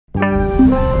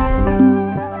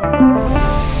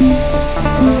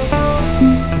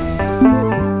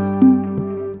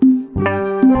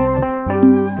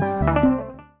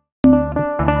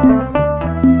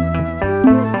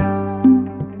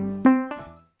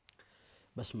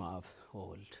በስመ አብ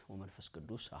ወወልድ ወመንፈስ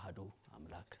ቅዱስ አሐዱ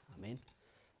አምላክ አሜን።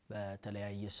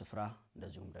 በተለያየ ስፍራ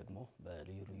እንደዚሁም ደግሞ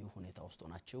በልዩ ልዩ ሁኔታ ውስጥ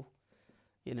ሆናችሁ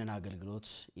ይህንን አገልግሎት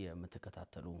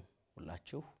የምትከታተሉ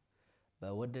ሁላችሁ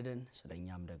በወደደን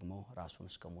ስለኛም ደግሞ ራሱን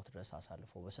እስከ ሞት ድረስ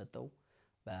አሳልፎ በሰጠው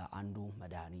በአንዱ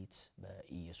መድኃኒት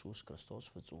በኢየሱስ ክርስቶስ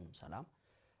ፍጹም ሰላም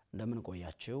እንደምን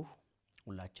ቆያችሁ?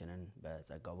 ሁላችንን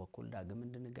በጸጋው በኩል ዳግም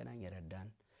እንድንገናኝ ይረዳን።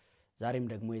 ዛሬም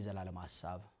ደግሞ የዘላለም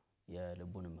ሐሳብ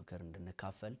የልቡን ምክር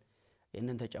እንድንካፈል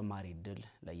ይህንን ተጨማሪ ድል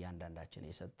ለእያንዳንዳችን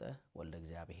የሰጠ ወልደ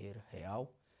እግዚአብሔር ሕያው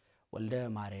ወልደ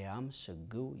ማርያም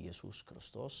ስግው ኢየሱስ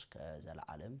ክርስቶስ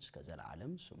ከዘላለም እስከ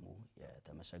ዘላለም ስሙ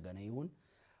የተመሰገነ ይሁን።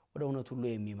 ወደ እውነት ሁሉ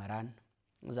የሚመራን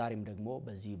ዛሬም ደግሞ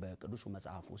በዚህ በቅዱሱ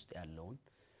መጽሐፍ ውስጥ ያለውን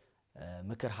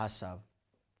ምክር ሐሳብ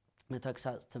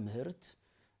ተግሳጽ ትምህርት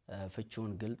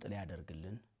ፍቺውን ግልጥ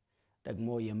ሊያደርግልን ደግሞ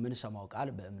የምንሰማው ቃል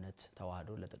በእምነት ተዋህዶ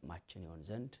ለጥቅማችን ይሆን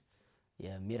ዘንድ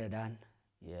የሚረዳን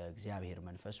የእግዚአብሔር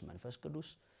መንፈስ ቅዱስ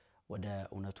ወደ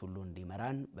እውነት ሁሉ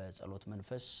እንዲመራን በጸሎት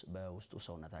መንፈስ በውስጡ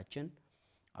ሰውነታችን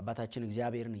አባታችን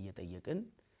እግዚአብሔርን እየጠየቅን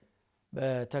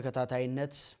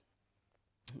በተከታታይነት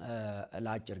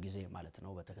ለአጭር ጊዜ ማለት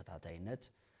ነው በተከታታይነት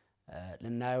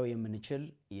ልናየው የምንችል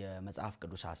የመጽሐፍ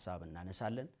ቅዱስ ሐሳብ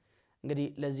እናነሳለን። እንግዲህ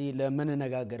ለዚህ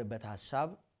ለምንነጋገርበት ሐሳብ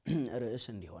ርዕስ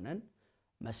እንዲሆነን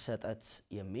መሰጠት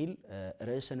የሚል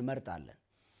ርዕስን እንመርጣለን።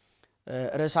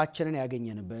 ርዕሳችንን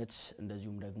ያገኘንበት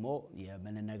እንደዚሁም ደግሞ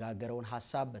የምንነጋገረውን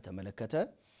ሐሳብ በተመለከተ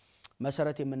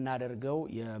መሰረት የምናደርገው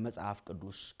የመጽሐፍ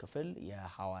ቅዱስ ክፍል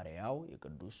የሐዋርያው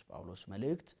የቅዱስ ጳውሎስ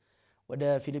መልእክት ወደ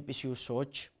ፊልጵስዩስ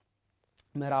ሰዎች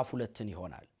ምዕራፍ 2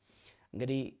 ይሆናል።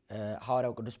 እንግዲህ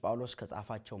ሐዋርያው ቅዱስ ጳውሎስ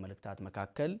ከጻፋቸው መልእክታት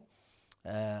መካከል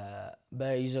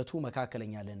በይዘቱ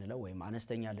መካከለኛ ልንለው ወይም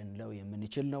አነስተኛ ልንለው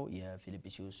የምንችል ነው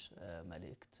የፊልጵስዩስ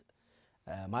መልእክት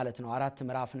ማለት ነው። 4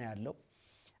 ምዕራፍ ነው ያለው።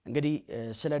 እንግዲህ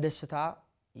ስለ ደስታ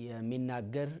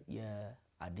የሚናገር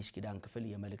የአዲስ ኪዳን ክፍል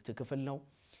የመልእክት ክፍል ነው።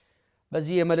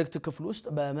 በዚህ የመልእክት ክፍል ውስጥ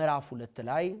በምዕራፍ 2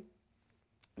 ላይ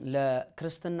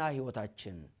ለክርስትና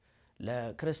ሕይወታችን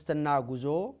ለክርስትና ጉዞ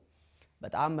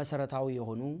በጣም መሰረታዊ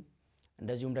የሆኑ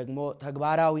እንደዚሁም ደግሞ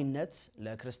ተግባራዊነት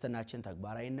ለክርስትናችን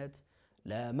ተግባራዊነት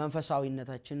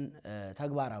ለመንፈሳዊነታችን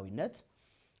ተግባራዊነት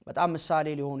በጣም ምሳሌ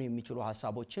ሊሆኑ የሚችሉ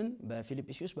ሐሳቦችን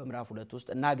በፊልጵስዩስ በምዕራፍ 2 ውስጥ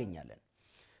እናገኛለን።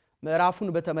 ምዕራፉን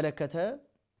በተመለከተ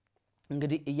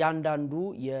እንግዲህ እያንዳንዱ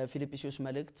የፊልጵስዩስ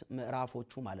መልእክት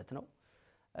ምዕራፎቹ ማለት ነው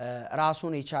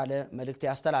ራሱን የቻለ መልእክት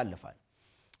ያስተላልፋል።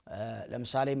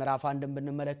 ለምሳሌ ምዕራፍ 1ን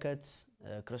ብንመለከት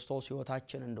ክርስቶስ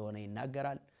ሕይወታችን እንደሆነ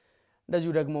ይናገራል።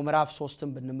 እንደዚሁ ደግሞ ምዕራፍ 3ን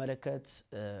ብንመለከት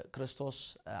ክርስቶስ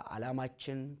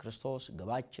ዓላማችን ክርስቶስ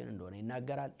ግባችን እንደሆነ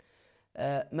ይናገራል።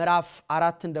 ምዕራፍ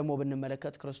 4ን ደግሞ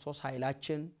ብንመለከት ክርስቶስ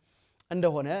ኃይላችን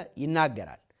እንደሆነ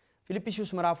ይናገራል። ፊልጵስዩስ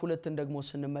ምዕራፍ 2ን ደግሞ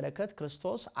ስንመለከት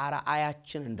ክርስቶስ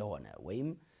አርአያችን እንደሆነ ወይም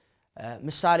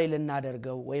ምሳሌ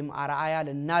ልናደርገው ወይም አርአያ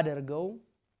ልናደርገው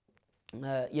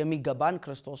የሚገባን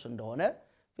ክርስቶስ እንደሆነ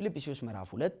ፊልጵስዩስ ምዕራፍ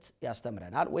 2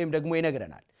 ያስተምረናል ወይም ደግሞ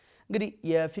ይነግረናል። እንግዲህ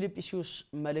የፊልጵስዩስ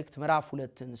መልእክት ምዕራፍ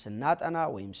 2ን ስናጠና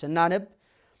ወይም ስናነብ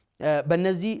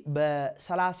በእነዚህ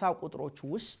በ30 ቁጥሮች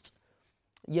ውስጥ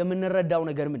የምንረዳው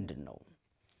ነገር ምንድነው?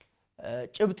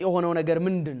 ጭብጥ የሆነው ነገር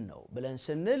ምንድነው ብለን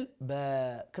ስንል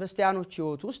በክርስቲያኖች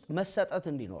ሕይወት ውስጥ መሰጠት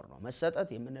እንዲኖር ነው። መሰጠት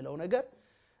የምንለው ነገር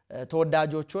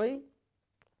ተወዳጆች ሆይ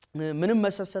ምንም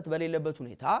መሰሰት በሌለበት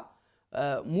ሁኔታ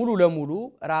ሙሉ ለሙሉ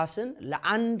ራስን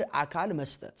ለአንድ አካል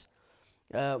መስጠት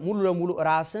ሙሉ ለሙሉ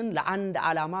ራስን ለአንድ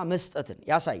ዓላማ መስጠትን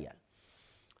ያሳያል።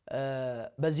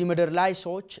 በዚህ ምድር ላይ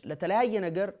ሰዎች ለተለያየ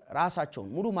ነገር ራሳቸውን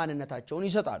ሙሉ ማንነታቸውን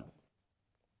ይሰጣሉ፣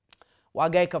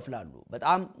 ዋጋ ይከፍላሉ።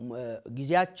 በጣም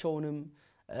ጊዜያቸውንም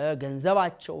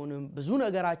ገንዘባቸውንም ብዙ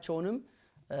ነገራቸውንም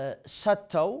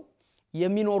ሰጥተው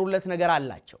የሚኖሩለት ነገር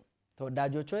አላቸው።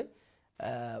 ተወዳጆች ሆይ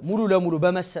ሙሉ ለሙሉ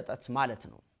በመሰጠት ማለት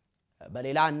ነው።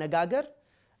 በሌላ አነጋገር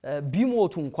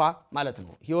ቢሞቱ እንኳን ማለት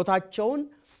ነው ሕይወታቸውን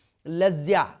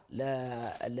ለዚያ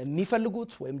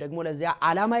ለሚፈልጉት ወይም ደግሞ ለዚያ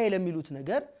ዓላማዬ ለሚሉት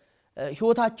ነገር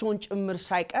ሕይወታቸውን ጭምር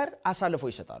ሳይቀር አሳልፈው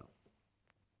ይሰጣሉ።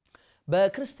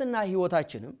 በክርስትና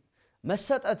ሕይወታችንም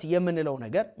መሰጠት የምንለው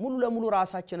ነገር ሙሉ ለሙሉ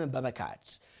ራሳችንን በመካድ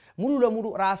ሙሉ ለሙሉ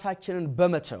ራሳችንን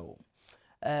በመተው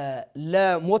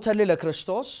ለሞተል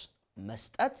ለክርስቶስ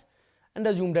መስጠት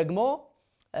እንደዚሁም ደግሞ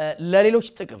ለሌሎች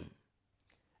ጥቅም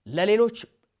ለሌሎች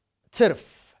ትርፍ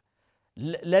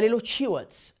ለሌሎች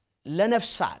ሕይወት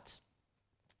ለነፍሳት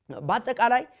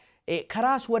በአጠቃላይ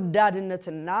ከራስ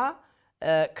ወዳድነትና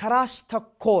ከራስ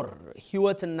ተኮር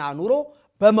ሕይወትና ኑሮ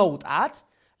በመውጣት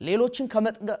ሌሎችን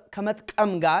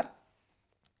ከመጥቀም ጋር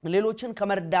ሌሎችን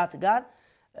ከመርዳት ጋር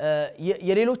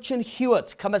የሌሎችን ሕይወት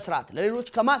ከመስራት ለሌሎች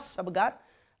ከማሰብ ጋር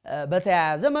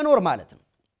በተያያዘ መኖር ማለት ነው።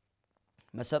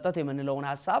 መሰጠት የምንለውን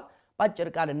ሐሳብ ባጭር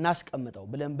ቃል እናስቀምጠው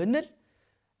ብለን ብንል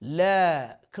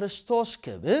ለክርስቶስ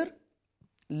ክብር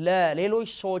ለሌሎች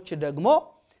ሰዎች ደግሞ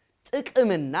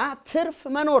ጥቅምና ትርፍ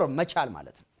መኖር መቻል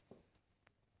ማለት ነው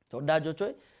ተወዳጆች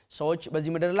ሆይ ሰዎች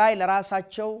በዚህ ምድር ላይ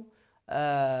ለራሳቸው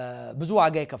ብዙ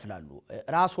ዋጋ ይከፍላሉ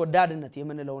ራስ ወዳድነት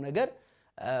የምንለው ነገር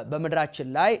በመድራችን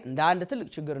ላይ እንደ አንድ ትልቅ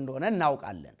ችግር እንደሆነ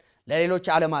እናውቃለን ለሌሎች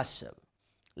ዓለማሰብ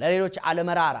ለሌሎች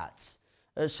ዓለመራራት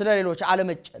ስለሌሎች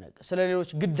ዓለመጨነቅ ስለሌሎች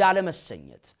ግድ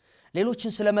ዓለመሰኘት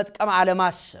ሌሎችን ስለመጥቀም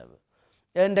ዓለማሰብ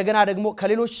እንደገና ደግሞ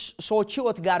ከሌሎች ሰዎች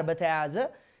ህይወት ጋር በተያያዘ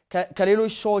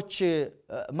ከሌሎች ሰዎች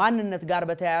ማንነት ጋር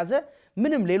በተያያዘ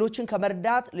ምንም ሌሎችን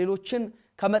ከመርዳት ሌሎችን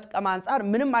ከመጥቀም አንፃር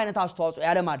ምንም አይነት አስተዋጽኦ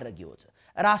ያለ ማድረግ ህይወት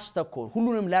ራስ ተኮር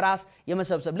ሁሉንም ለራስ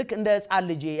የመሰብሰብ ልክ እንደ ሕፃን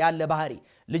ልጅ ያለ ባህሪ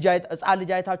ሕፃን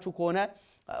ልጅ አይታችሁ ከሆነ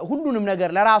ሁሉንም ነገር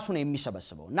ለራሱ ነው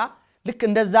የሚሰበስበውና ልክ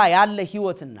እንደዛ ያለ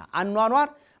ህይወትና አኗኗር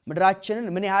ምድራችንን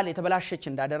ምን ያህል የተበላሸች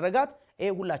እንዳደረጋት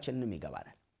ሁላችንንም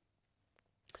ይገባናል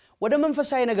ወደ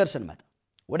መንፈሳዊ ነገር ስንመጣ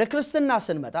ወደ ክርስትና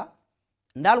ስንመጣ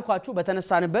እንዳልኳችሁ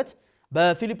በተነሳንበት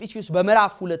በፊልጵስዩስ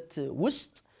በምዕራፍ 2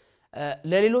 ውስጥ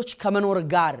ለሌሎች ከመኖር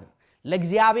ጋር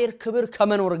ለእግዚአብሔር ክብር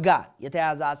ከመኖር ጋር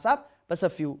የተያዘ ሐሳብ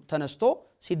በሰፊው ተነስቶ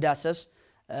ሲዳሰስ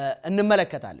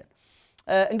እንመለከታለን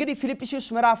እንግዲህ ፊልጵስዩስ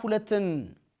ምዕራፍ 2ን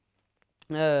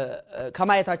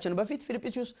ከማየታችን በፊት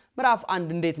ፊልጵስዩስ ምዕራፍ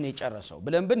 1 እንዴት ነው የጨረሰው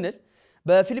ብለን ብንል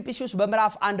በፊልጵስዩስ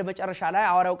በምዕራፍ 1 መጨረሻ ላይ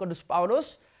ሐዋርያው ቅዱስ ጳውሎስ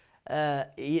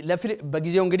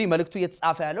በጊዜው እንግዲህ መልእክቱ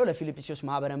እየተጻፈ ያለው ለፊልጵስዩስ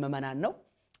ማህበረ ምእመናን ነው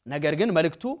ነገር ግን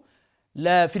መልእክቱ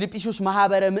ለፊልጵስዩስ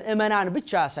ማህበረ ምእመናን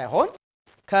ብቻ ሳይሆን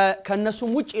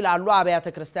ከነሱም ውጪ ላሉ አብያተ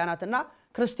ክርስቲያናትና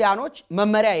ክርስቲያኖች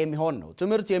መመሪያ የሚሆን ነው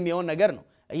ትምህርት የሚሆን ነገር ነው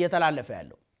እየተላለፈ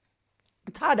ያለው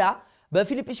ታዳ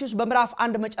በፊልጵስዩስ በምዕራፍ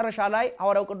 1 መጨረሻ ላይ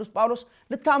ሐዋርያው ቅዱስ ጳውሎስ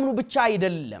ልታምኑ ብቻ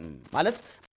አይደለም ማለት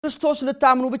ክርስቶስ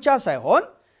ልታምኑ ብቻ ሳይሆን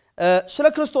ስለ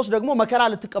ክርስቶስ ደግሞ መከራ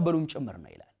ልትቀበሉም ጭምር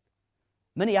ነው ይላል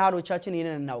ምን ያህሎቻችን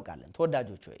ይሄንን እናውቃለን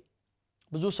ተወዳጆች ሆይ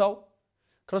ብዙ ሰው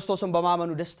ክርስቶስን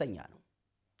በማመኑ ደስተኛ ነው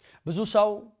ብዙ ሰው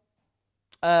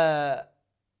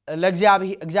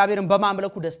ለእግዚአብሔርን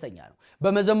በማምለኩ ደስተኛ ነው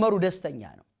በመዘመሩ ደስተኛ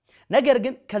ነው ነገር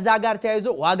ግን ከዛ ጋር ተያይዞ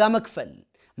ዋጋ መክፈል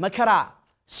መከራ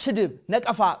ስድብ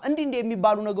ነቀፋ እንዲህ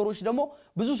የሚባሉ ነገሮች ደግሞ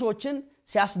ብዙ ሰዎችን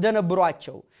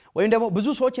ሲያስደነብሯቸው ወይም ደግሞ ብዙ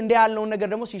ሰዎች እንደ ያለውን ነገር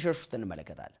ደግሞ ሲሸሹት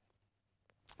እንመለከታለን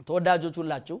ተወዳጆች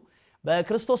ሁላችሁ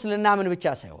በክርስቶስ ልናምን ብቻ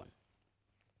ሳይሆን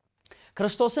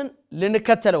ክርስቶስን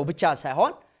ልንከተለው ብቻ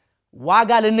ሳይሆን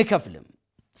ዋጋ ልንከፍልም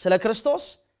ስለ ክርስቶስ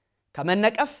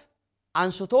ከመነቀፍ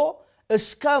አንስቶ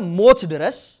እስከ ሞት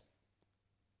ድረስ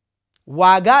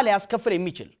ዋጋ ሊያስከፍል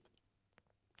የሚችል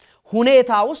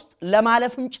ሁኔታ ውስጥ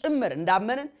ለማለፍም ጭምር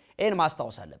እንዳመንን ይሄን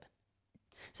ማስተዋወስ አለብን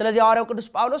ስለዚህ ሐዋርያው ቅዱስ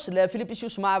ጳውሎስ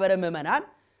ለፊልጵስዩስ ማህበረ ምእመናን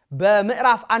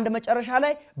በምዕራፍ 1 መጨረሻ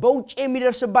ላይ በውጭ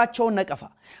የሚደርስባቸውን ነቀፋ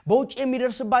በውጭ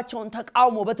የሚደርስባቸውን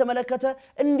ተቃውሞ በተመለከተ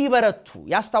እንዲበረቱ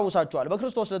ያስታውሳቸዋል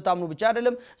በክርስቶስ ልታምኑ ብቻ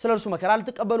አይደለም ስለርሱ መከራ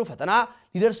ልትቀበሉ ፈተና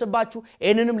ሊደርስባችሁ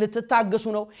እነንም ልትታገሱ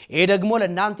ነው ይሄ ደግሞ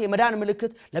ለእናንተ የመዳን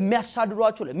ምልክት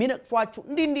ለሚያሳድዷችሁ ለሚነቅፏችሁ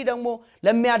እንዲህ ደግሞ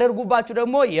ለሚያደርጉባችሁ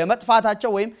ደግሞ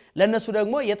የመጥፋታቸው ወይም ለነሱ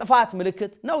ደግሞ የጥፋት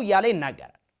ምልክት ነው ይያለ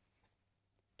ይናገራል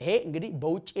ይሄ እንግዲህ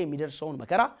በውጭ የሚደርሰውን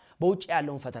መከራ በውጭ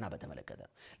ያለውን ፈተና በተመለከተ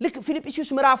ልክ ፊልጵስዩስ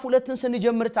ምዕራፍ 2ን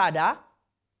ስንጀምር ታዳ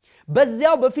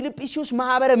በዚያው በፊልጵስዩስ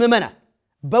ማህበረ ምእመናን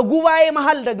በጉባኤ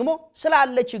መሃል ደግሞ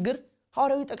ስላለ ችግር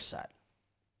ሐዋርያው ይጠቅሳል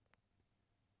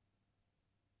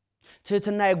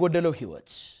ትህትና የጎደለው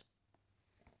ህይወት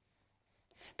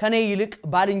ከኔ ይልቅ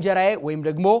ባልንጀራዬ ወይም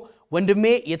ደግሞ ወንድሜ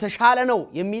የተሻለ ነው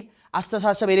የሚል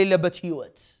አስተሳሰብ የሌለበት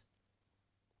ህይወት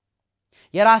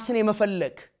የራስን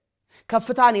የመፈለግ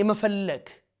ከፍታን የመፈለግ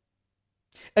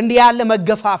እንዲህ ያለ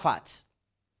መገፋፋት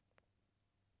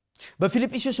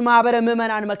በፊልጵስዩስ ማህበረ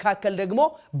ምእመናን መካከል ደግሞ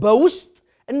በውስጥ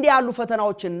እንዲህ ያሉ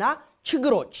ፈተናዎችና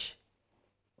ችግሮች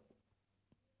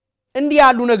እንዲህ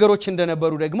ያሉ ነገሮች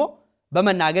እንደነበሩ ደግሞ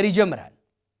በመናገር ይጀምራል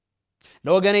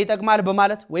ለወገኔ ይጠቅማል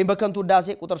በማለት ወይም በከንቱ ውዳሴ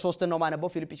ቁጥር 3 ነው ማነበው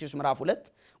ፊልጵስዩስ ምዕራፍ 2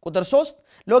 ቁጥር 3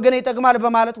 ለወገኔ ይጠቅማል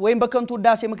በማለት ወይም በከንቱ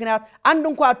ውዳሴ ምክንያት አንድ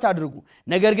እንኳን አታድርጉ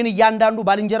ነገር ግን እያንዳንዱ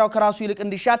ባልንጀራው ከራሱ ይልቅ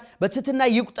እንዲሻል በትህትና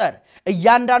ይቁጠር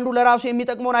እያንዳንዱ ለራሱ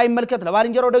የሚጠቅመውን አይመልከት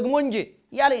ለባልንጀራው ደግሞ እንጂ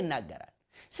ያለ ይናገራል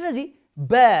ስለዚህ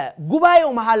በጉባኤው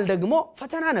መሃል ደግሞ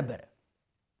ፈተና ነበር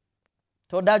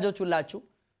ተወዳጆች ሁላችሁ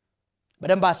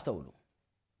በደንብ አስተውሉ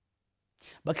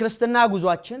በክርስትና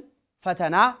ጉዟችን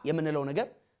ፈተና የምንለው ነገር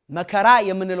መከራ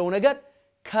የምንለው ነገር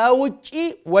ከውጪ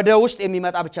ወደ ውስጥ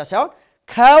የሚመጣ ብቻ ሳይሆን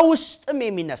ከውስጥም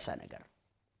የሚነሳ ነገር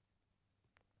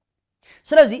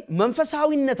ስለዚህ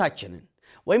መንፈሳዊነታችንን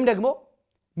ወይም ደግሞ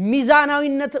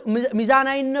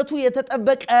ሚዛናዊነቱ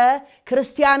የተጠበቀ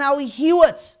ክርስቲያናዊ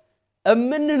ህይወት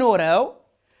እምንኖረው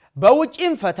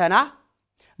በውጪም ፈተና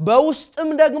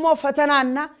በውስጥም ደግሞ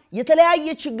ፈተናና የተለያየ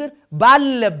ችግር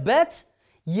ባለበት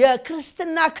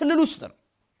የክርስትና ክልል ውስጥ ነው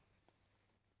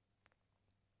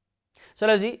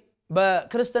ስለዚህ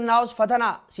በክርስትና ውስጥ ፈተና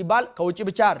ሲባል ከውጪ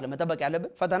ብቻ አይደለም መጠበቅ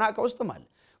ያለብን ፈተና ከውስጥም አለ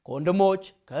ከወንድሞች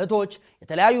ከእህቶች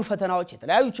የተለያዩ ፈተናዎች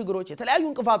የተለያዩ ችግሮች የተለያዩ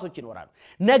እንቅፋቶች ይኖራሉ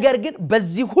ነገር ግን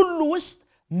በዚህ ሁሉ ውስጥ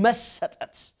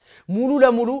መሰጠት ሙሉ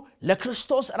ለሙሉ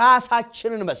ለክርስቶስ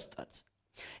ራሳችንን መስጠት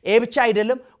ይሄ ብቻ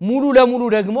አይደለም ሙሉ ለሙሉ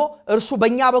ደግሞ እርሱ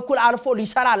በእኛ በኩል አልፎ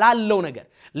ሊሰራ ላለው ነገር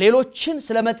ሌሎችን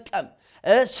ስለመጥቀም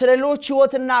ስለሌሎች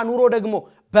ህይወትና ኑሮ ደግሞ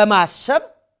በማሰብ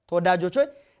ተወዳጆች ሆይ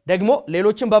ደግሞ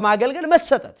ሌሎችን በማገልገል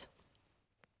መሰጠት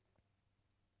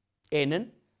ይሄንን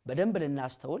በደንብ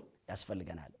ልናስተውል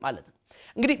ያስፈልገናል ማለት ነው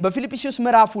እንግዲህ በፊልጵስዩስ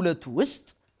ምዕራፍ 2 ውስጥ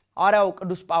ሐዋርያው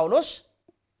ቅዱስ ጳውሎስ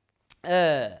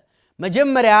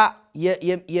መጀመሪያ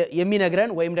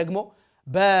የሚነግረን ወይም ደግሞ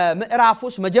በምዕራፍ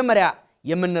ውስጥ መጀመሪያ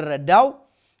የምንረዳው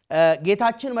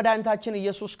ጌታችን መድኃኒታችን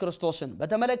ኢየሱስ ክርስቶስን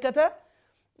በተመለከተ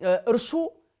እርሱ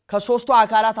ከሶስቱ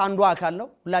አካላት አንዱ አካል ነው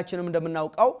ሁላችንም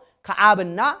እንደምናውቀው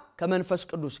ከአብና ከመንፈስ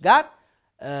ቅዱስ ጋር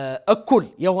እኩል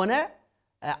የሆነ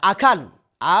አካል ነው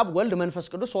አብ ወልድ መንፈስ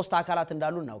ቅዱስ ሶስት አካላት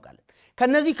እንዳሉ እናውቃለን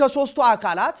ከነዚህ ከሶስቱ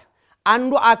አካላት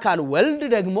አንዱ አካል ወልድ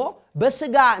ደግሞ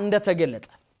በስጋ እንደተገለጠ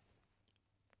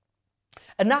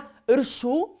እና እርሱ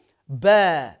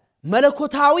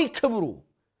በመለኮታዊ ክብሩ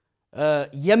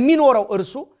የሚኖረው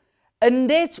እርሱ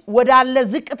እንዴት ወዳለ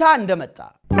ዝቅታ እንደመጣ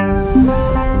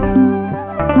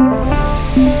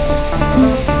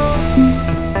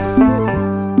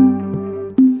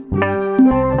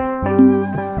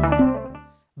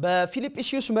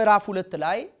በፊልጵስዩስ ምዕራፍ 2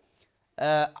 ላይ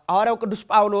ሐዋርያው ቅዱስ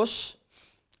ጳውሎስ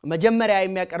መጀመሪያ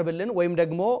የሚያቀርብልን ወይም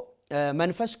ደግሞ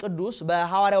መንፈስ ቅዱስ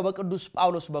በሐዋርያው በቅዱስ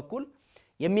ጳውሎስ በኩል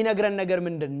የሚነግረን ነገር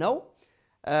ምንድነው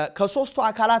ከሶስቱ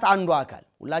አካላት አንዱ አካል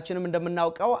ሁላችንም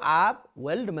እንደምናውቀው አብ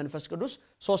ወልድ መንፈስ ቅዱስ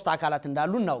ሶስት አካላት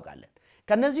እንዳሉ እናውቃለን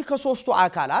ከነዚህ ከሶስቱ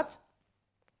አካላት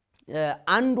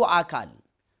አንዱ አካል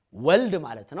ወልድ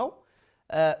ማለት ነው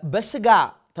በስጋ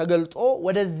ተገልጦ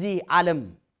ወደዚህ ዓለም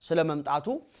ስለመምጣቱ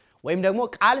ወይም ደግሞ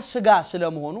ቃል ስጋ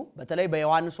ስለመሆኑ በተለይ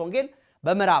በዮሐንስ ወንጌል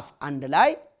በምዕራፍ 1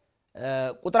 ላይ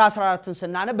ቁጥር 14ን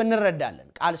ስናነብ እንረዳለን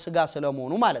ቃል ስጋ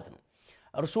ስለመሆኑ ማለት ነው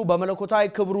እርሱ በመለኮታዊ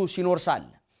ክብሩ ሲኖር ሳለ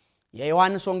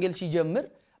የዮሐንስ ወንጌል ሲጀምር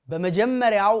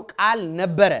በመጀመሪያው ቃል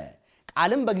ነበረ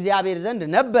ቃልም በእግዚአብሔር ዘንድ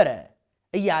ነበረ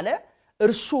እያለ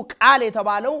እርሱ ቃል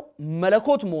የተባለው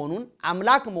መለኮት መሆኑን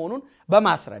አምላክ መሆኑን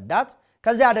በማስረዳት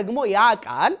ከዚያ ደግሞ ያ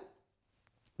ቃል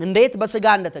እንዴት በስጋ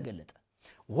እንደተገለጠ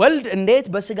ወልድ እንዴት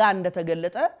በስጋ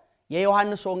እንደተገለጠ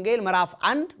የዮሐንስ ወንጌል ምዕራፍ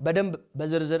 1 በደንብ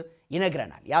በዝርዝር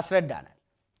ይነግረናል ያስረዳናል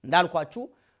እንዳልኳችሁ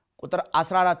ቁጥር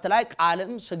 14 ላይ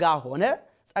ቃልም ስጋ ሆነ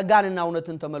ጸጋንና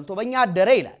እውነትን ተመልቶ በእኛ አደረ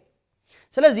ይላል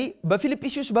ስለዚህ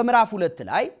በፊልጵስዩስ በምዕራፍ 2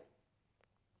 ላይ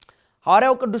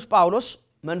ሐዋርያው ቅዱስ ጳውሎስ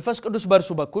መንፈስ ቅዱስ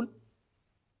በእርሱ በኩል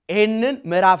ይሄንን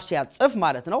ምዕራፍ ሲያጽፍ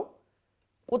ማለት ነው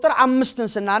ቁጥር 5ን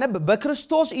ስናነብ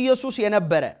በክርስቶስ ኢየሱስ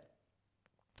የነበረ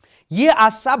ይህ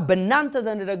ሐሳብ በእናንተ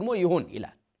ዘንድ ደግሞ ይሁን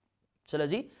ይላል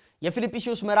ስለዚህ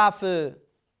የፊልጵስዩስ ምዕራፍ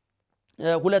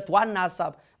 2 ዋና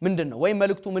ሐሳብ ምንድነው ወይ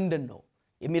መልእክቱ ምንድነው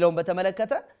የሚለውን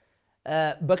በተመለከተ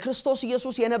በክርስቶስ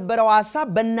ኢየሱስ የነበረው ሐሳብ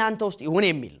በእናንተ ውስጥ ይሁን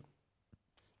የሚል ነው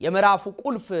የምዕራፉ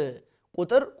ቁልፍ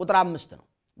ቁጥር 5 ነው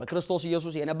በክርስቶስ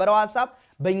ኢየሱስ የነበረው ሐሳብ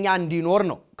በእኛ እንዲኖር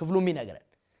ነው ክፍሉም ይነግረን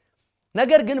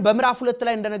ነገር ግን በምዕራፍ 2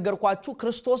 ላይ እንደነገርኳችሁ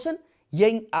ክርስቶስን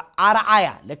አርአያ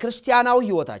ለክርስቲያናዊ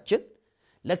ህይወታችን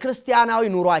ለክርስቲያናዊ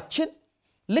ኑሯችን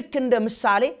ልክ እንደ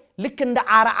ምሳሌ ልክ እንደ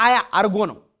አርአያ አርጎ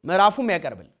ነው ምዕራፉም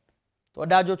ያቀርብልን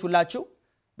ተወዳጆች ሁላችሁ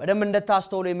በደንብ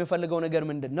እንደታስተውሉ የሚፈልገው ነገር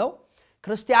ምንድነው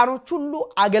ክርስቲያኖች ሁሉ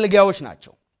አገልጋዮች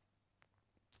ናቸው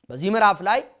በዚህ ምዕራፍ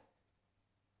ላይ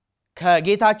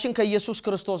ከጌታችን ከኢየሱስ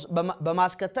ክርስቶስ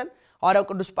በማስከተል ሐዋርያው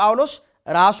ቅዱስ ጳውሎስ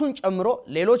ራሱን ጨምሮ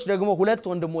ሌሎች ደግሞ ሁለት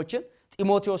ወንድሞችን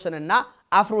ጢሞቴዎስንና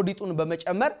አፍሮዲጡን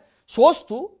በመጨመር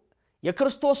ሶስቱ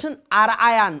የክርስቶስን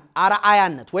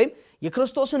አርአያነት ወይም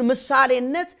የክርስቶስን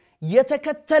ምሳሌነት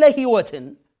የተከተለ ህይወትን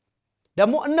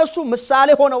ደግሞ እነሱ ምሳሌ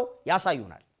ሆነው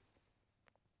ያሳዩናል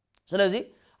ስለዚህ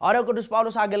ሐዋርያው ቅዱስ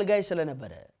ጳውሎስ አገልጋይ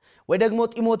ስለነበረ ወይ ደግሞ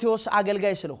ጢሞቴዎስ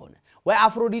አገልጋይ ስለሆነ ወይ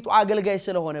አፍሮዲጡ አገልጋይ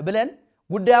ስለሆነ ብለን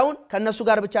ጉዳዩን ከነሱ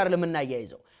ጋር ብቻ አይደለም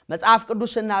እናያይዘው መጽሐፍ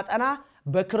ቅዱስ እናጠና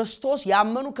በክርስቶስ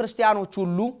ያመኑ ክርስቲያኖች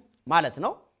ሁሉ ማለት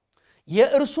ነው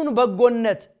የእርሱን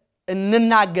በጎነት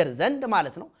እንናገር ዘንድ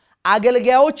ማለት ነው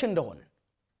አገልጋዮች እንደሆነ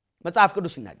መጽሐፍ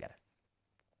ቅዱስ ይናገራል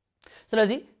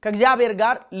ስለዚህ ከእግዚአብሔር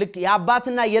ጋር ልክ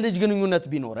የአባትና የልጅ ግንኙነት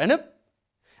ቢኖረንም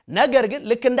ነገር ግን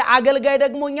ልክ እንደ አገልጋይ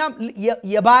ደግሞኛም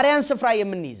የባሪያን ስፍራ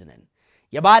የምንይዝ ነን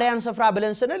የባሪያን ስፍራ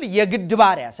ብለን ስንል የግድ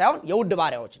ባሪያ ሳይሆን የውድ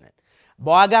ባሪያዎች ነን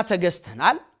በዋጋ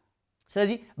ተገዝተናል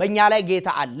ስለዚህ በእኛ ላይ ጌታ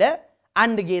አለ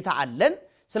አንድ ጌታ አለን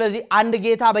ስለዚህ አንድ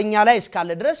ጌታ በእኛ ላይ እስካለ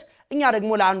ድረስ እኛ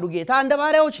ደግሞ ለአንዱ ጌታ እንደ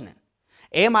ባሪያዎች ነን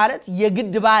ይሄ ማለት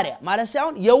የግድ ባሪያ ማለት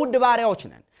ሳይሆን የውድ ባሪያዎች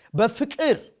ነን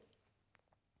በፍቅር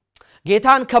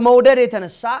ጌታን ከመውደድ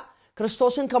የተነሳ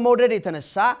ክርስቶስን ከመውደድ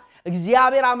የተነሳ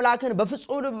እግዚአብሔር አምላክን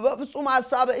በፍጹም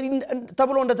ሐሳብ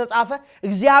ተብሎ እንደተጻፈ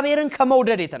እግዚአብሔርን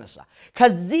ከመውደድ የተነሳ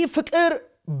ከዚህ ፍቅር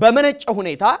በመነጨ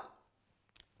ሁኔታ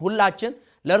ሁላችን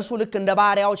ለእርሱ ልክ እንደ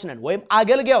ባሪያዎች ነን ወይም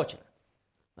አገልጋዮች ነን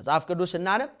መጽሐፍ ቅዱስ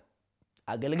እናነብ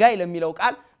አገልጋይ ለሚለው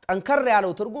ቃል ጠንከር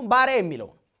ያለው ትርጉም ባሪያ የሚለው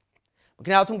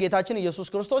ምክንያቱም ጌታችን ኢየሱስ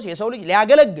ክርስቶስ የሰው ልጅ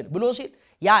ሊያገለግል ብሎ ሲል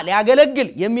ያ ሊያገለግል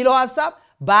የሚለው ሐሳብ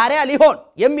ባሪያ ሊሆን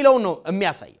የሚለው ነው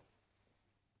የሚያሳየው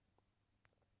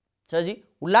ስለዚህ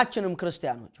ሁላችንም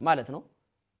ክርስቲያኖች ማለት ነው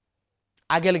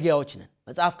አገልጋዮች ነን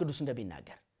መጽሐፍ ቅዱስ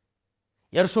እንደሚናገር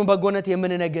የእርሱን በጎነት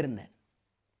የምንነግር ነን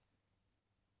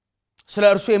ስለ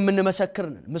እርሱ የምንመሰክር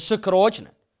ነን ምስክሮች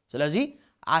ነን ስለዚህ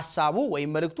ሐሳቡ ወይ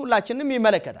መልእክቱ ሁላችንም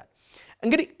ይመለከታል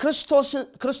እንግዲህ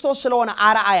ክርስቶስ ስለሆነ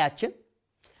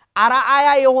አራአያ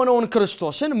የሆነውን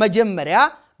ክርስቶስን መጀመሪያ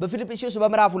በፊልጵስዩስ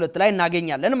በምዕራፍ 2 ላይ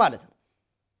እናገኛለን ማለት ነው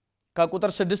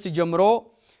ከቁጥር 6 ጀምሮ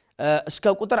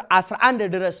እስከ ቁጥር 11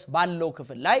 ድረስ ባለው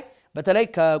ክፍል ላይ በተለይ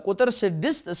ከቁጥር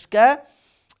 6 እስከ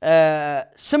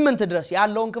 8 ድረስ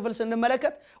ያለውን ክፍል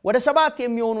ስንመለከት ወደ 7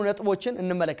 የሚሆኑ ነጥቦችን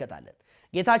እንመለከታለን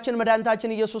ጌታችን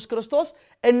መድኃኒታችን ኢየሱስ ክርስቶስ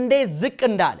እንዴት ዝቅ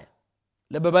እንዳለ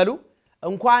ለበበሉ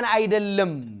እንኳን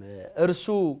አይደለም እርሱ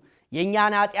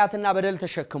የኛን ኃጢያትና በደል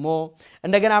ተሸክሞ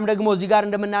እንደገናም ደግሞ እዚህ ጋር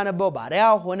እንደምናነበው ባሪያ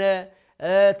ሆነ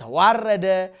ተዋረደ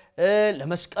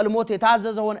ለመስቀል ሞት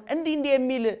የታዘዘ ሆነ እንዲህ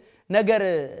የሚል ነገር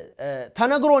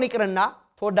ተነግሮን ይቅርና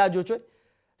ተወዳጆች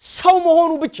ሰው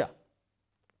መሆኑ ብቻ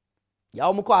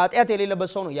ያውም እኮ ኃጢያት የሌለበት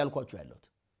ሰው ነው ያልኳችሁ ያለሁት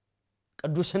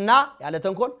ቅዱስና ያለ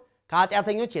ተንኮል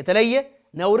ከኃጢያተኞች የተለየ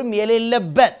ነውርም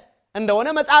የሌለበት እንደሆነ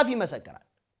መጽሐፍ ይመሰክራል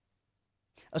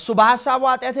እሱ በሐሳቡ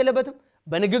ኃጢያት የለበትም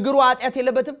በንግግሩ ኃጢያት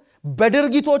የለበትም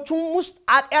በድርጊቶቹም ውስጥ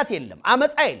ኃጢያት የለም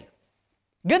አመጻ የለም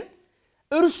ግን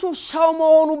እርሱ ሰው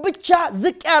መሆኑ ብቻ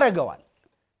ዝቅ ያረጋዋል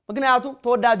ምክንያቱም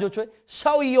ተወዳጆች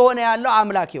ሰው የሆነ ያለው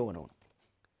አምላክ የሆነው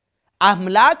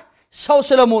አምላክ ሰው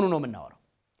ስለመሆኑ ነው የምናወራው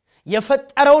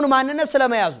የፈጠረውን ማንነት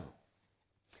ስለመያዙ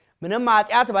ምንም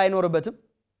ኃጢያት ባይኖርበትም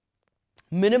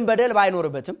ምንም በደል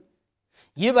ባይኖርበትም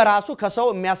ይህ በራሱ ከሰው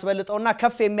የሚያስበልጠውና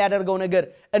ከፍ የሚያደርገው ነገር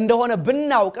እንደሆነ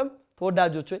ብናውቅም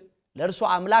ተወዳጆች ለእርሱ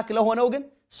አምላክ ለሆነው ግን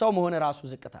ሰው መሆን ራሱ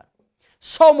ዝቅታ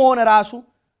ሰው መሆን ራሱ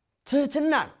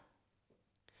ትህትና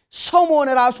ሰው መሆን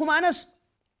ራሱ ማነስ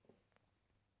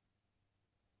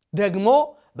ደግሞ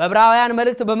በዕብራውያን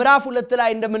መልእክት በምዕራፍ 2 ላይ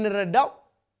እንደምንረዳው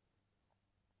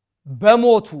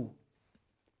በሞቱ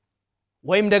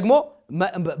ወይም ደግሞ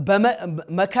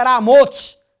መከራ ሞት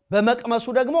በመቅመሱ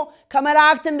ደግሞ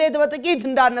ከመላእክት እንዴት በጥቂት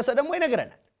እንዳነሰ ደግሞ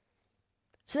ይነግረናል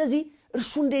ስለዚህ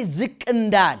እርሱ እንዴት ዝቅ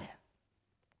እንዳለ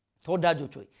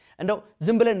ተወዳጆች እንደው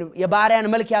ዝም ብለን የባሪያን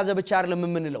መልክ ያዘ ብቻ አይደለም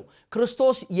የምንለው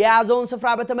ክርስቶስ የያዘውን ስፍራ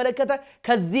በተመለከተ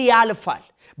ከዚህ ያልፋል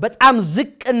በጣም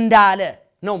ዝቅ እንዳለ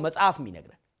ነው መጽሐፍ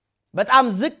የሚነግረን በጣም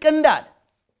ዝቅ እንዳለ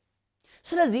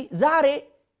ስለዚህ ዛሬ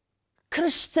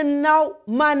ክርስትናው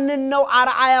ማንን ነው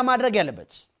አርአያ ማድረግ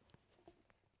ያለበት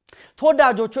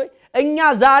ተወዳጆች እኛ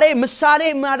ዛሬ ምሳሌ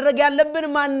ማድረግ ያለብን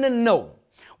ማንን ነው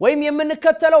ወይም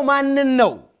የምንከተለው ማንን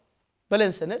ነው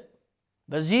ብለን ስንል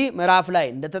በዚህ ምዕራፍ ላይ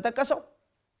እንደተጠቀሰው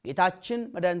ጌታችን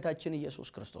መድኃኒታችን ኢየሱስ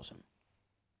ክርስቶስ ነው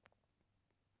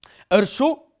እርሱ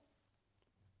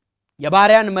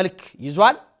የባሪያን መልክ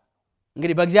ይዟል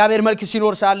እንግዲህ በእግዚአብሔር መልክ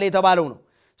ሲኖር ሳለ የተባለው ነው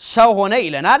ሰው ሆነ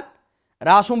ይለናል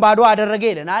ራሱን ባዶ አደረገ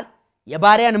ይለናል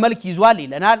የባሪያን መልክ ይዟል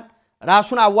ይለናል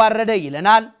ራሱን አዋረደ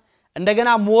ይለናል እንደገና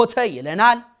ሞተ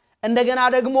ይለናል እንደገና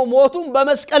ደግሞ ሞቱን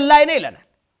በመስቀል ላይ ነው ይለናል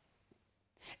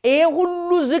ይሄ ሁሉ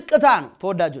ዝቅታ ነው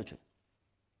ተወዳጆች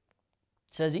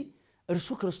ስለዚህ እርሱ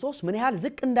ክርስቶስ ምን ያህል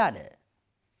ዝቅ እንዳለ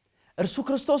እርሱ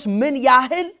ክርስቶስ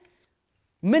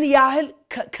ምን ያህል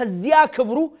ከዚያ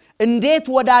ክብሩ እንዴት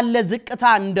ወዳለ ዝቅታ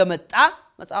እንደመጣ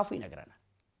መጽሐፉ ይነግረናል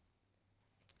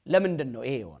ለምንድነው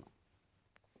ይሄ የሆነው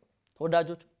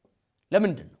ተወዳጆች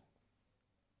ለምንድነው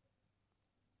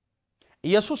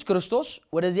ኢየሱስ ክርስቶስ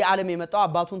ወደዚህ ዓለም የመጣው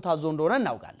አባቱን ታዞ እንደሆነ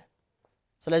እናውቃለን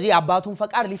ስለዚህ አባቱን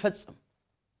ፈቃድ ሊፈጽም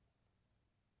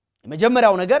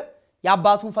የመጀመሪያው ነገር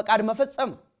የአባቱን ፈቃድ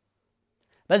መፈጸም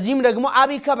በዚህም ደግሞ አብ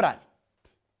ይከብራል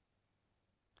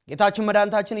ጌታችን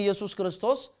መድኃኒታችን ኢየሱስ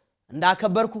ክርስቶስ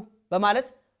እንዳከበርኩ በማለት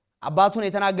አባቱን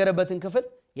የተናገረበትን ክፍል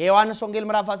የዮሐንስ ወንጌል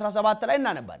ምዕራፍ 17 ላይ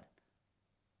እናነባለን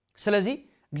ስለዚህ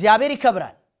እግዚአብሔር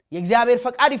ይከብራል የእግዚአብሔር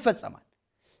ፈቃድ ይፈጸማል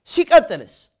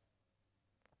ሲቀጥልስ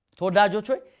ተወዳጆች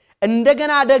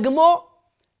እንደገና ደግሞ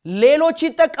ሌሎች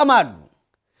ይጠቀማሉ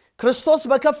ክርስቶስ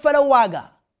በከፈለው ዋጋ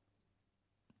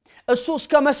እሱ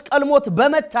እስከ መስቀል ሞት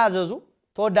በመታዘዙ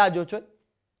ተወዳጆች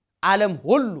ዓለም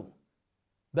ሁሉ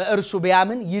በእርሱ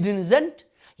ቢያምን ይድን ዘንድ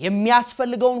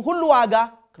የሚያስፈልገውን ሁሉ ዋጋ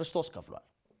ክርስቶስ ከፍሏል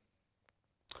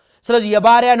ስለዚህ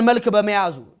የባሪያን መልክ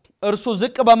በመያዙ እርሱ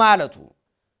ዝቅ በማለቱ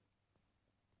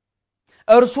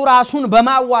እርሱ ራሱን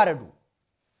በማዋረዱ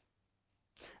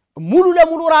ሙሉ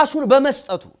ለሙሉ ራሱን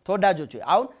በመስጠቱ ተወዳጆች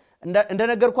አሁን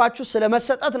እንደነገርኳችሁ ስለ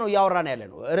መሰጠት ነው ያወራን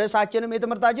ያለነው ርዕሳችንም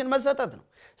የትምህርታችን መሰጠት ነው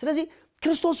ስለዚህ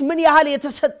ክርስቶስ ምን ያህል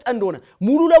የተሰጠ እንደሆነ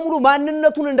ሙሉ ለሙሉ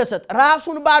ማንነቱን እንደሰጠ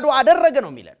ራሱን ባዶ አደረገ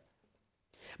ነው የሚለን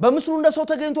በምስሉ እንደ ሰው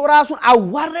ተገኝቶ ራሱን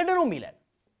አዋረደ ነው የሚለን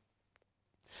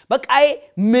በቃ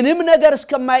ምንም ነገር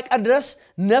እስከማይቀር ድረስ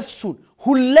ነፍሱን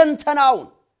ሁለንተናውን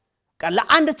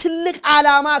ለአንድ ትልቅ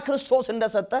ዓላማ ክርስቶስ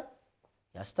እንደሰጠ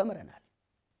ያስተምረናል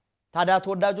ታዲያ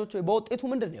ተወዳጆች በውጤቱ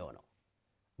ምንድነው የሆነው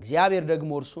እግዚአብሔር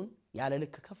ደግሞ እርሱን ያለ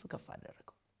ልክ ከፍ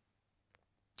አደረገው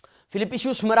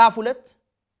ፊልጵስዩስ ምዕራፍ 2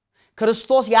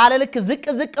 ክርስቶስ ያለ ልክ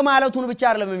ዝቅ ማለቱን ብቻ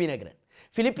አይደለም የሚነግረን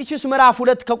ፊልጵስዩስ ምዕራፍ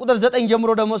 2 ከቁጥር 9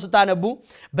 ጀምሮ ደግሞ ስታነቡ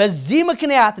በዚህ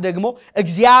ምክንያት ደግሞ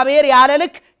እግዚአብሔር ያለ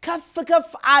ልክ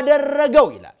ከፍ አደረገው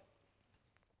ይላል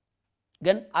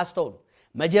ግን አስተውሉ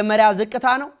መጀመሪያ ዝቅታ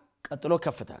ነው ቀጥሎ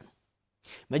ከፍታ ነው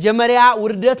መጀመሪያ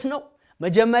ውርደት ነው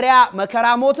መጀመሪያ መከራ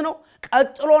ሞት ነው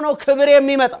ቀጥሎ ነው ክብር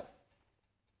የሚመጣው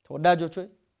ተወዳጆች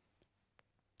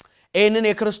ይህንን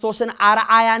የክርስቶስን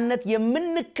አርአያነት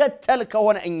የምንከተል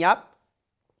ከሆነ እኛ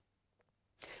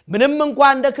ምንም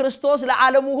እንኳን እንደ ክርስቶስ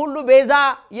ለዓለሙ ሁሉ ቤዛ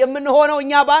የምንሆነው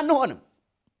እኛ ባንሆንም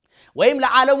ወይም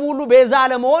ለዓለሙ ሁሉ ቤዛ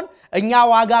ለመሆን እኛ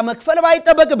ዋጋ መክፈል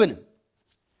ባይጠበቅብንም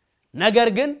ነገር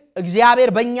ግን እግዚአብሔር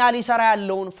በእኛ ሊሰራ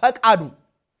ያለውን ፈቃዱ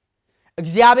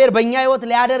እግዚአብሔር በእኛ ህይወት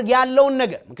ሊያደርግ ያለውን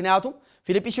ነገር ምክንያቱም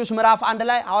ፊልጵስዩስ ምዕራፍ 1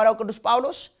 ላይ ሐዋርያው ቅዱስ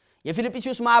ጳውሎስ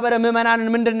የፊልጵስዩስ ማህበረ ምዕመናንን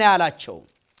ምንድነው ያላቸው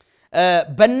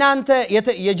በእናንተ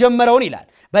የጀመረውን ይላል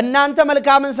በእናንተ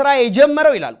መልካምን ሥራ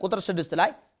የጀመረው ይላል ቁጥር 6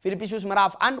 ላይ ፊልጵስዩስ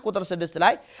ምዕራፍ 1 ቁጥር 6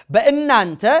 ላይ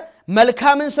በእናንተ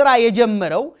መልካምን ሥራ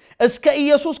የጀመረው እስከ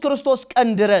ኢየሱስ ክርስቶስ ቀን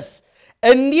ድረስ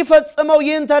እንዲፈጽመው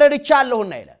ይህን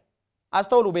ተረድቻለሁና ይላል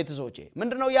አስተውሉ ቤተሰቦቼ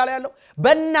ምንድነው ያለ ያለው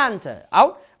በእናንተ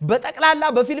አሁን በጠቅላላ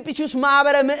በፊልጵስዩስ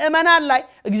ማህበረ ምዕመናን ላይ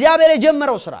እግዚአብሔር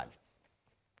የጀመረው ሥራ አለ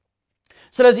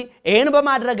ስለዚህ ይሄን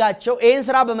በማድረጋቸው ይሄን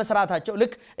ሥራ በመስራታቸው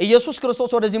ልክ ኢየሱስ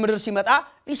ክርስቶስ ወደዚህ ምድር ሲመጣ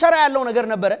ሊሰራ ያለው ነገር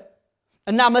ነበር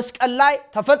እና መስቀል ላይ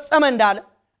ተፈጸመ እንዳለ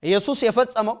ኢየሱስ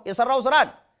የፈጸመው የሰራው ሥራ አለ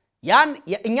ያን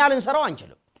እኛ ልንሰራው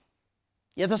አንችልም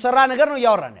የተሰራ ነገር ነው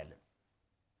ያወራን ያለን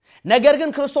ነገር ግን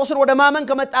ክርስቶስን ወደ ማመን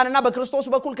ከመጣንና በክርስቶስ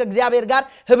በኩል ከእግዚአብሔር ጋር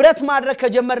ህብረት ማድረግ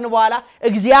ከጀመርን በኋላ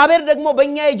እግዚአብሔር ደግሞ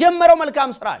በእኛ የጀመረው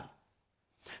መልካም ሥራ አለ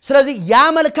ስለዚህ ያ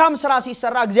መልካም ሥራ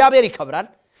ሲሰራ እግዚአብሔር ይከብራል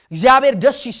እግዚአብሔር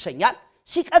ደስ ይሰኛል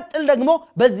ሲቀጥል ደግሞ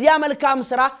በዚያ መልካም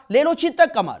ሥራ ሌሎች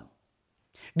ይጠቀማሉ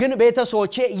ግን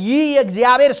ቤተሰቦቼ ይህ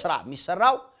የእግዚአብሔር ሥራ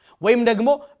የሚሰራው ወይም ደግሞ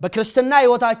በክርስትና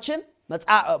ህይወታችን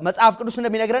መጽሐፍ ቅዱስ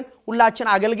እንደሚነግረን ሁላችን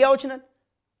አገልጋዮች ነን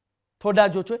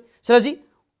ተወዳጆች ስለዚህ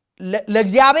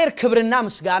ለእግዚአብሔር ክብርና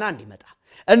ምስጋና እንዲመጣ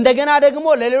እንደገና ደግሞ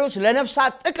ለሌሎች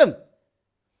ለነፍሳት ጥቅም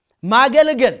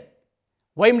ማገልገል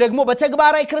ወይም ደግሞ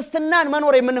በተግባራዊ ክርስትናን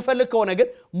መኖር የምንፈልግ ከሆነ ግን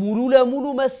ሙሉ ለሙሉ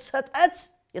መሰጠት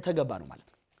የተገባ ነው ማለት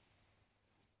ነው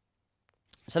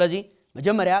ስለዚህ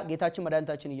መጀመሪያ ጌታችን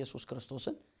መድኃኒታችን ኢየሱስ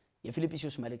ክርስቶስን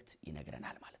የፊልጵስዩስ መልእክት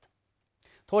ይነግረናል ማለት ነው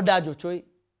ተወዳጆች ሆይ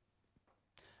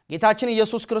ጌታችን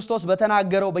ኢየሱስ ክርስቶስ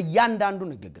በተናገረው በእያንዳንዱ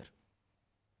ንግግር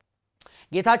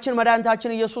ጌታችን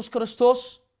መድኃኒታችን ኢየሱስ ክርስቶስ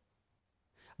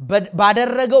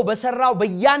ባደረገው በሰራው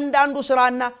በእያንዳንዱ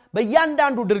ሥራና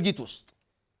በእያንዳንዱ ድርጊት ውስጥ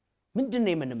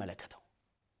ምንድነው የምንመለከተው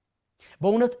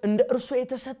በእውነት እንደ እርሱ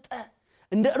የተሰጠ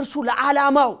እንደ እርሱ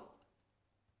ለዓላማው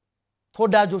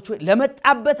ተወዳጆች ሆይ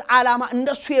ለመጣበት ዓላማ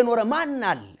እንደሱ የኖረ ማን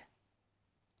አለ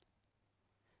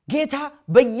ጌታ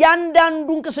በእያንዳንዱ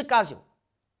እንቅስቃሴው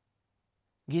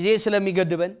ጊዜ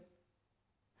ስለሚገድበን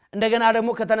እንደገና ደግሞ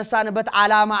ከተነሳንበት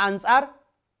ዓላማ አንፃር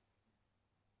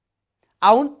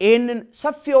አሁን ይሄንን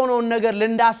ሰፊ የሆነውን ነገር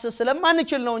ልንዳስስ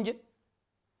ስለማንችል ነው እንጂ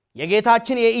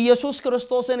የጌታችን የኢየሱስ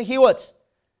ክርስቶስን ሕይወት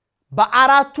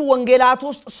በአራቱ ወንጌላት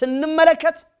ውስጥ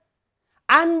ስንመለከት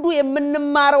አንዱ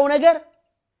የምንማረው ነገር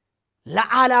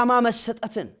ለዓላማ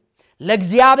መሰጠትን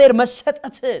ለእግዚአብሔር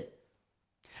መሰጠትን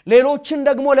ሌሎችን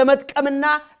ደግሞ ለመጥቀምና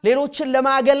ሌሎችን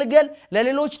ለማገልገል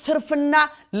ለሌሎች ትርፍና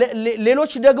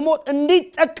ሌሎች ደግሞ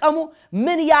እንዲጠቀሙ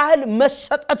ምን ያህል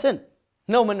መሰጠትን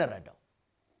ነው ምንረዳው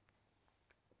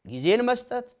ጊዜን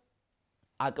መስጠት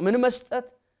አቅምን መስጠት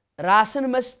ራስን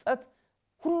መስጠት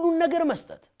ሁሉን ነገር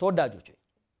መስጠት ተወዳጆች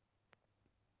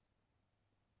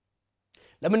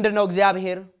ለምንድነው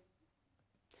እግዚአብሔር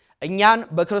እኛን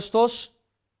በክርስቶስ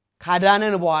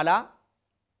ካዳነን በኋላ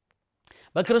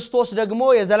በክርስቶስ ደግሞ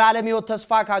የዘላለም ሕይወት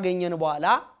ተስፋ ካገኘን በኋላ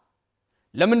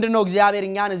ለምንድነው እግዚአብሔር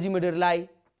እኛን እዚህ ምድር ላይ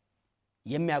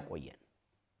የሚያቆየን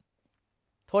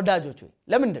ተወዳጆች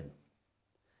ለምንድነው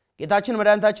ጌታችን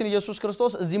መድኃኒታችን ኢየሱስ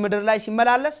ክርስቶስ እዚህ ምድር ላይ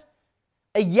ሲመላለስ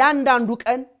እያንዳንዱ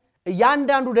ቀን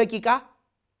እያንዳንዱ ደቂቃ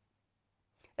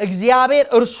እግዚአብሔር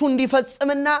እርሱ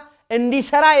እንዲፈጽምና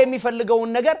እንዲሰራ የሚፈልገውን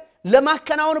ነገር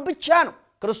ለማከናወን ብቻ ነው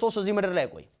ክርስቶስ እዚህ ምድር ላይ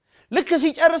ቆየ ልክ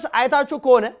ሲጨርስ አይታችሁ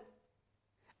ከሆነ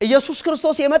ኢየሱስ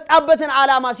ክርስቶስ የመጣበትን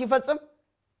ዓላማ ሲፈጽም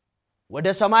ወደ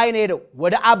ሰማይ ነው ሄደው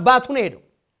ወደ አባቱ ነው ሄደው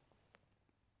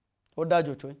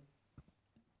ወዳጆች ሆይ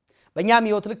በእኛም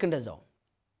ሕይወት ልክ እንደዛው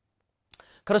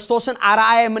ክርስቶስን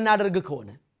አርአያ የምናደርግ ከሆነ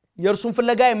የእርሱን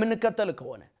ፍለጋ የምንከተል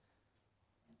ከሆነ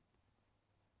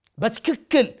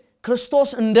በትክክል ክርስቶስ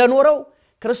እንደኖረው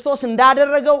ክርስቶስ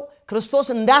እንዳደረገው ክርስቶስ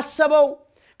እንዳሰበው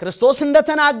ክርስቶስ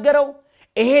እንደተናገረው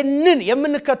ይሄንን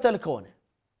የምንከተል ከሆነ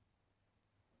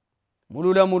ሙሉ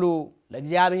ለሙሉ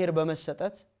ለእግዚአብሔር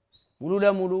በመሰጠት ሙሉ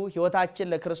ለሙሉ ሕይወታችን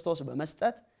ለክርስቶስ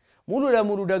በመስጠት ሙሉ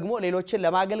ለሙሉ ደግሞ ሌሎችን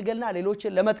ለማገልገልና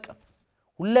ሌሎችን ለመጥቀም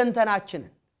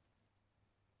ሁለንተናችንን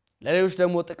ለሌሎች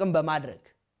ደግሞ ጥቅም በማድረግ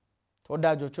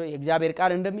ተወዳጆች ሆይ የእግዚአብሔር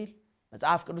ቃል እንደሚል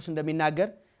መጽሐፍ ቅዱስ እንደሚናገር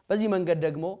በዚህ መንገድ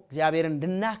ደግሞ እግዚአብሔርን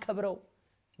እንድናከብረው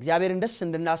እግዚአብሔርን ደስ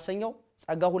እንድናሰኘው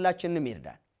ጸጋ ሁላችንንም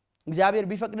ይርዳል እግዚአብሔር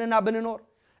ቢፈቅድና ብንኖር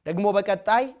ደግሞ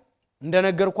በቀጣይ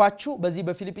እንደነገርኳችሁ በዚህ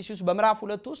በፊልጵስዩስ በምዕራፍ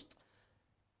 2 ውስጥ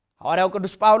ሐዋርያው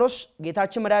ቅዱስ ጳውሎስ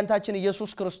ጌታችን መድኃኒታችን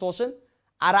ኢየሱስ ክርስቶስን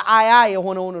አርአያ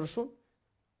የሆነውን እርሱን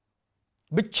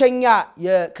ብቸኛ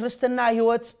የክርስትና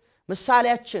ሕይወት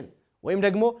ምሳሌያችን ወይም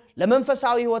ደግሞ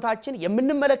ለመንፈሳዊ ሕይወታችን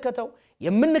የምንመለከተው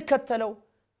የምንከተለው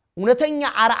እውነተኛ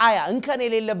አርአያ እንከን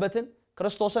የሌለበትን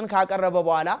ክርስቶስን ካቀረበ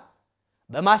በኋላ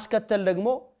በማስከተል ደግሞ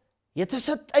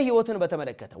የተሰጠ ሕይወትን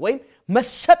በተመለከተ ወይም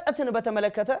መሰጠትን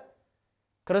በተመለከተ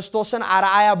ክርስቶስን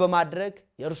አርአያ በማድረግ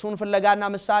የእርሱን ፍለጋና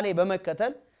ምሳሌ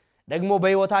በመከተል ደግሞ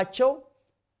በሕይወታቸው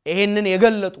ይሄንን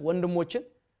የገለጡ ወንድሞችን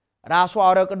ራሱ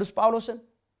ሐዋርያው ቅዱስ ጳውሎስን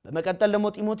በመቀጠል ደግሞ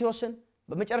ጢሞቴዎስን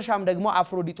በመጨረሻም ደግሞ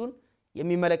አፍሮዲጡን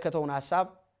የሚመለከተውን ሐሳብ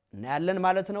እናያለን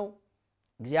ማለት ነው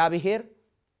እግዚአብሔር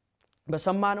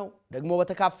በሰማነው ደግሞ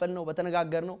በተካፈልነው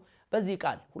በተነጋገርነው በዚህ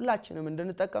ቃል ሁላችንም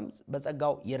እንድንጠቀም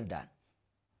በጸጋው ይርዳን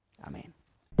አሜን